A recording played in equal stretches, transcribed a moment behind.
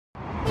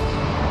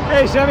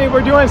Hey Semi,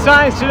 we're doing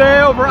science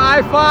today over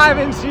I-5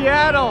 in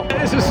Seattle.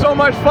 This is so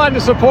much fun to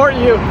support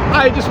you.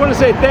 I just want to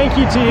say thank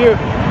you to you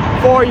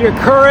for your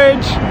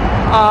courage,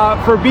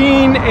 for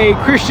being a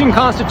Christian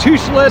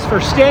constitutionalist, for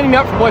standing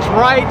up for what's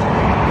right.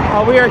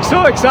 We are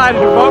so excited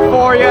to vote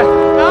for you.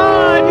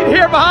 Oh, I can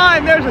hear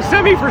behind, there's a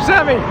Semi for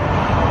Semi.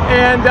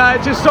 And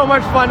it's just so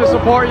much fun to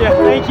support you.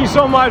 Thank you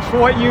so much for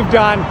what you've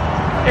done.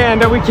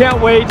 And we can't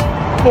wait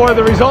for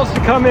the results to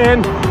come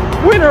in.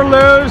 Win or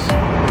lose,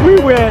 we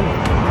win.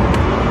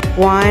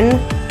 1,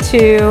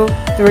 2,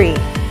 3.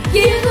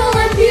 Give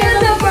Olympia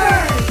the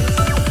bird!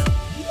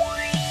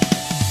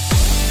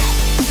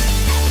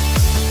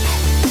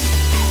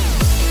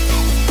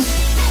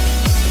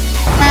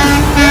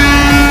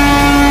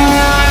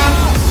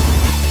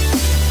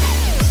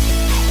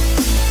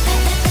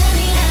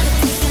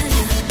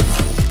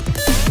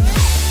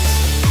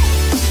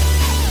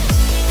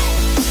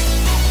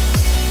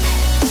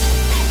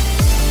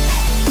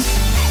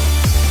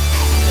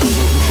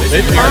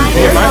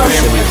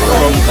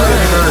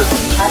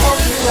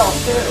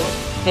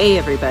 Hey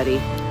everybody,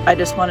 I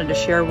just wanted to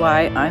share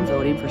why I'm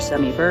voting for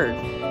Semi Bird.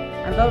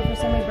 I'm voting for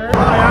Semi Bird.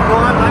 Hi, I'm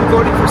Ron. I'm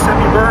voting for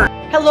Semi Bird.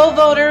 Hello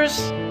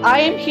voters, I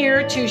am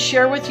here to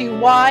share with you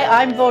why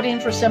I'm voting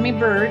for Semi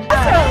Bird.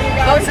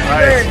 Vote Semi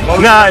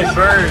Bird. Nice.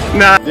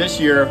 Nice. This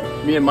year,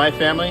 me and my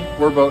family,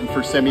 we're voting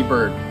for Semi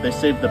Bird. They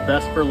saved the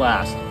best for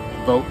last.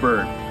 Vote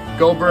Bird.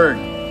 Go Bird.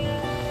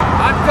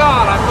 I'm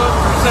God. I'm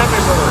voting for Semi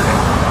Bird.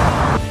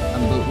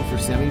 I'm voting for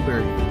Semi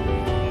Bird.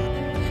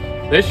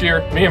 This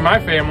year, me and my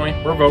family,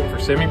 we're voting for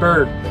Semi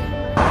Bird.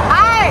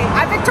 Hi,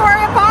 I'm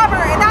Victoria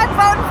Palmer, and I'm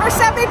voting for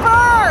Semi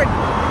Bird.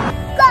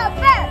 Go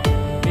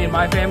Bird! Me and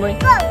my family,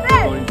 Go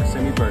Bird! Voting for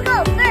Semi Bird.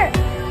 Go Bird!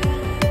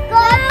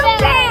 Go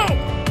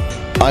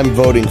Bird! I'm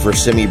voting for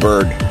Semi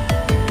Bird.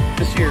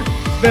 This year,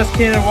 best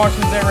candidate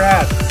Washington's ever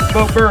had.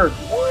 Vote Bird.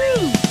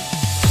 Woo!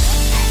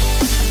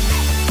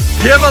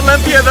 Give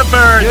Olympia the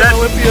bird. Give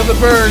Olympia the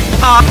bird.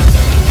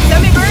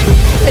 Semi Bird,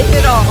 take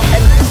it all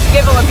and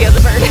give Olympia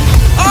the bird.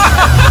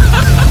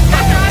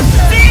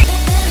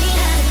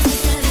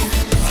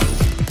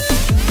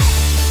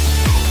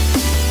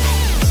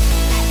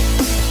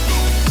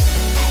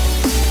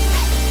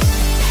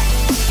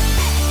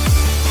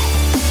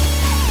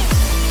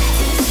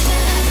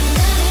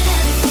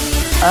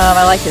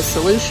 I like his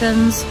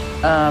solutions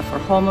for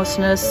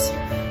homelessness,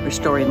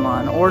 restoring law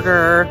and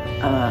order,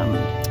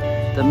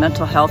 the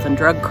mental health and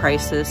drug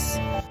crisis.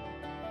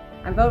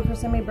 I'm voting for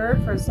Semi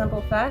Bird for a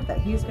simple fact that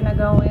he's going to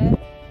go in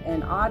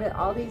and audit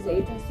all these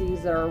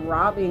agencies that are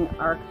robbing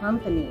our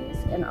companies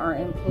and our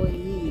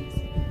employees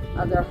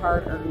of their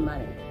hard-earned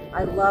money.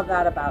 I love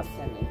that about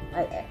Semi.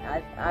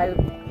 I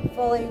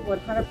fully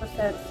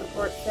 100%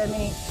 support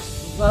Semi.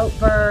 Vote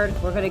Bird.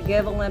 We're going to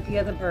give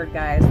Olympia the bird,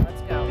 guys.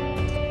 Let's go.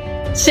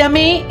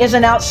 Semi is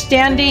an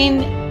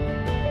outstanding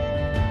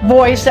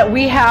voice that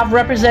we have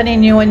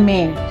representing you and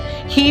me.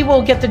 He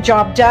will get the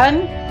job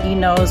done. He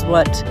knows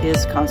what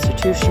is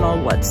constitutional,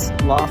 what's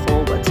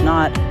lawful, what's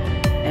not,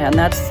 and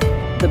that's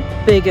the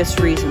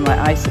biggest reason why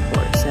I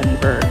support Semi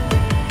Bird.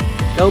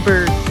 Go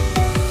Bird!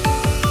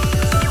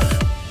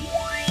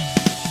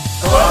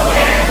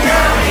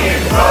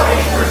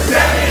 Voting for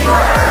Semi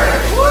Bird!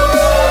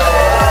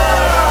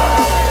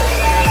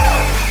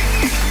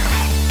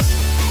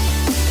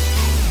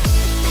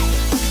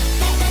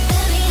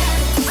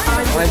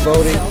 I'm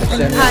voting for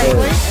Semi Bird.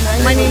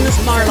 Hi, my name is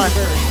Marla,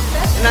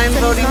 and I'm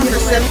voting for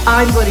Semi.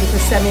 I'm voting for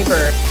Semi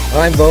Bird.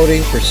 I'm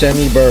voting for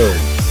Semi Bird.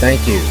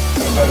 Thank you.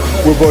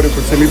 We're voting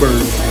for Semi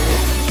Bird.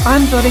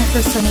 I'm voting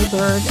for Semi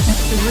Bird.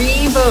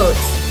 3 votes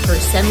for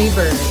Semi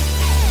Bird.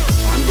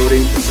 I'm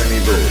voting for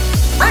Semi Bird.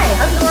 Hi,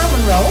 I'm Nora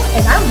Monroe,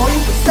 and I'm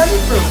voting for Semi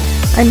Bird.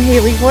 I'm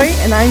Haley Hoyt,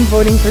 and I'm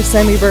voting for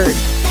Semi Bird.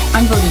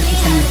 I'm voting for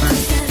Semi Bird.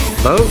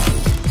 Vote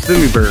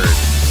Semi Bird.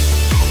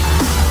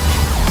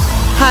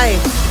 Hi,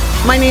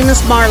 my name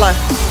is Marla,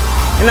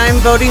 and I'm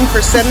voting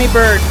for Semi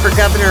Bird for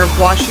Governor of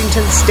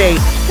Washington State.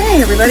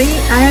 Hey everybody,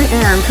 I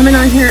am coming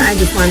on here. I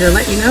just wanted to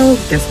let you know,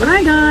 guess what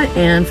I got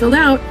and filled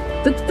out.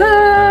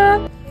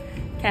 Da-da-da!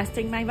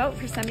 Casting my vote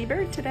for Semi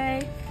Bird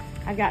today.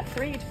 I've got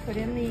 3 to put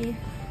in the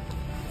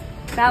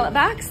ballot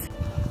box.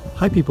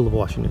 Hi people of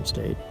Washington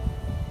State.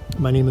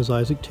 My name is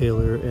Isaac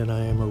Taylor and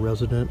I am a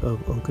resident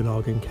of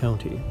Okanagan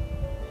County.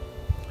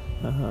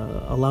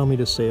 Allow me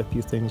to say a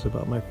few things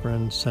about my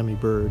friend Semi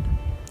Bird.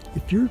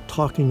 If you're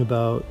talking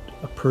about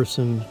a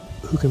person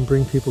who can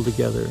bring people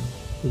together,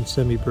 then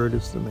Semi Bird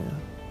is the man.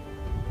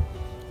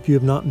 If you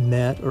have not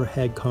met or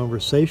had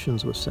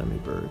conversations with Semi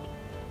Bird,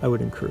 I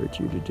would encourage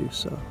you to do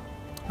so.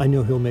 I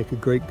know he'll make a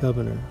great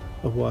governor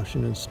of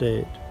Washington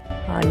State.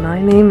 Hi, my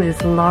name is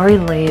Laurie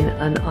Lane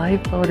and I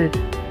voted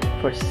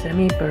for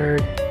Semi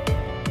Bird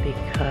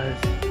because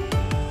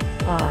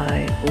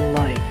I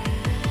like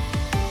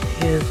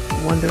his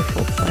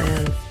wonderful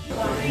plans.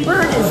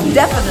 Bird is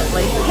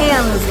definitely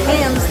hands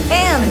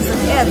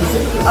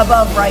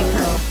above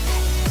Riker.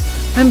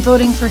 I'm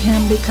voting for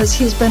him because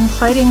he's been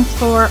fighting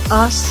for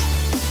us.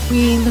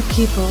 We, the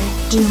people,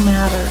 do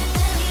matter.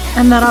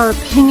 And that our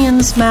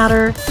opinions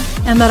matter,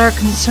 and that our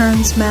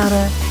concerns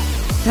matter.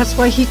 That's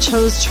why he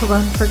chose to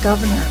run for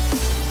governor.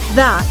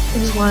 That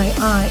is why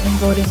I am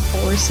voting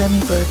for Sammy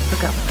Byrd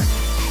for governor.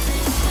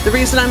 The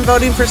reason I'm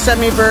voting for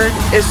Sammy Byrd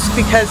is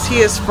because he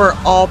is for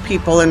all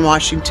people in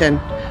Washington,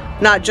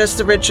 not just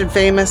the rich and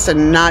famous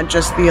and not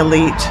just the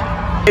elite.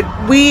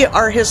 We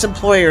are his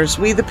employers,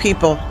 we the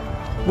people.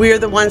 We are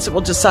the ones that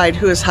will decide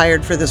who is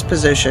hired for this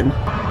position.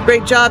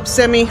 Great job,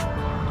 Sammy.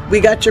 We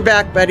got your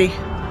back, buddy.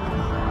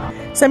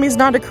 Sammy's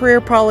not a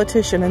career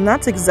politician, and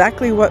that's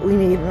exactly what we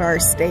need in our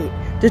state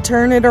to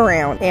turn it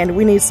around. And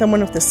we need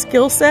someone with the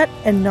skill set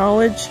and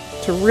knowledge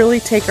to really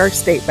take our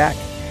state back.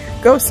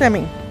 Go,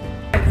 Sammy.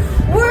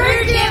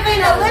 We're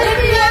giving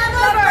Olivia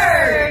the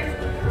bird.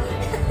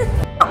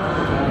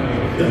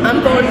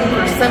 I'm voting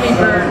for Sammy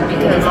Byrd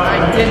because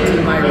I did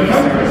do my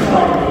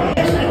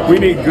research. We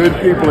need good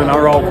people in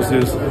our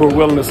offices who are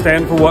willing to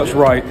stand for what's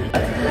right.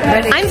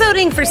 I'm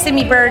voting for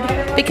Sammy Byrd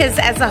because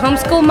as a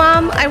homeschool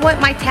mom, I want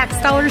my tax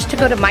dollars to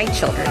go to my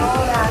children.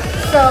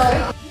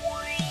 So.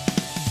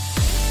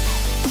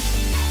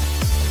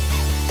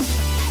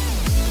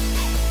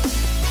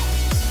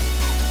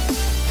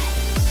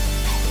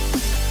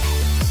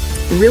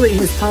 Really,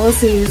 his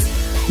policies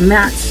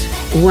match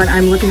what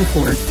I'm looking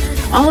for.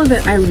 All of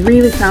it I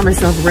really found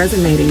myself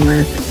resonating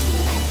with.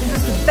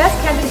 This is the best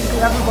candidate you could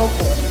ever vote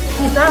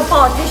for. He's not a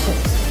politician.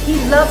 He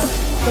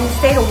loves the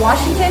state of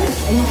Washington,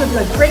 and he's going to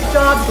do a great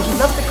job because he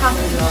loves the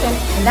Constitution,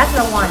 and that's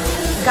what I want.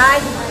 A guy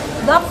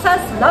who loves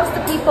us, loves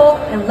the people,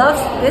 and loves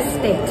this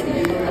state.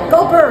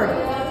 Go Byrd!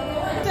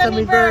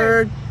 Sammy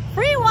Byrd.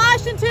 Free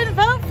Washington,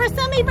 vote for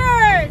Sammy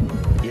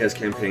Byrd! He has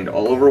campaigned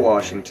all over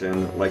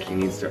Washington like he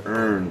needs to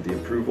earn the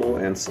approval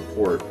and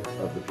support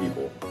of the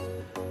people.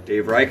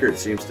 Dave Reichert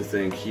seems to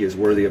think he is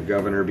worthy of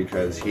governor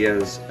because he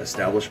has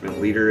establishment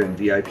leader and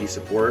VIP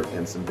support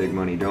and some big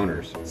money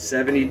donors.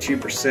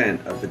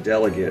 72% of the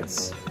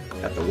delegates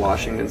at the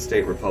Washington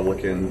State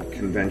Republican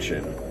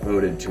Convention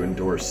voted to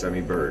endorse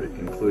Sammy Byrd,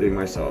 including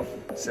myself.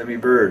 Sammy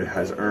Byrd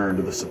has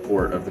earned the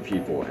support of the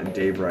people and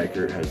Dave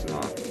Reichert has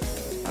not.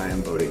 I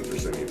am voting for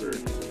Sammy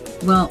Byrd.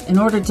 Well, in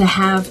order to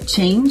have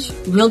change,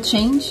 real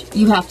change,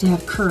 you have to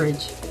have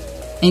courage.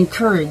 And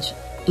courage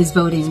is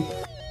voting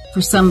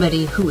for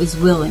somebody who is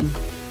willing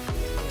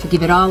to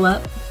give it all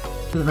up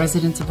for the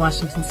residents of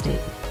Washington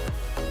State.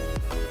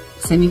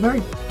 Sammy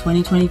Byrd,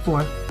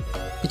 2024.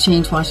 The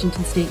change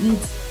Washington State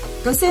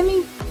needs. Go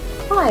Sammy!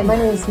 Hi, my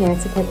name is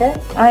Nancy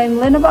Pickett. I'm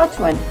Linda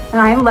Botchwin. And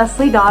I'm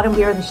Leslie Dodd, and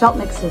we are the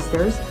Sheltnick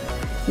sisters.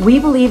 We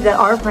believe that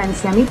our friend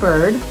Sammy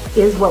Byrd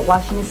is what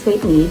Washington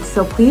State needs,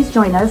 so please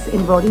join us in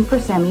voting for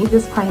Sammy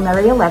this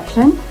primary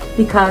election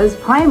because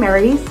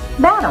primaries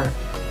matter.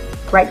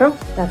 Right, girl?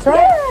 That's right.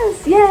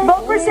 Yes, yes.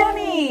 Vote for Sammy!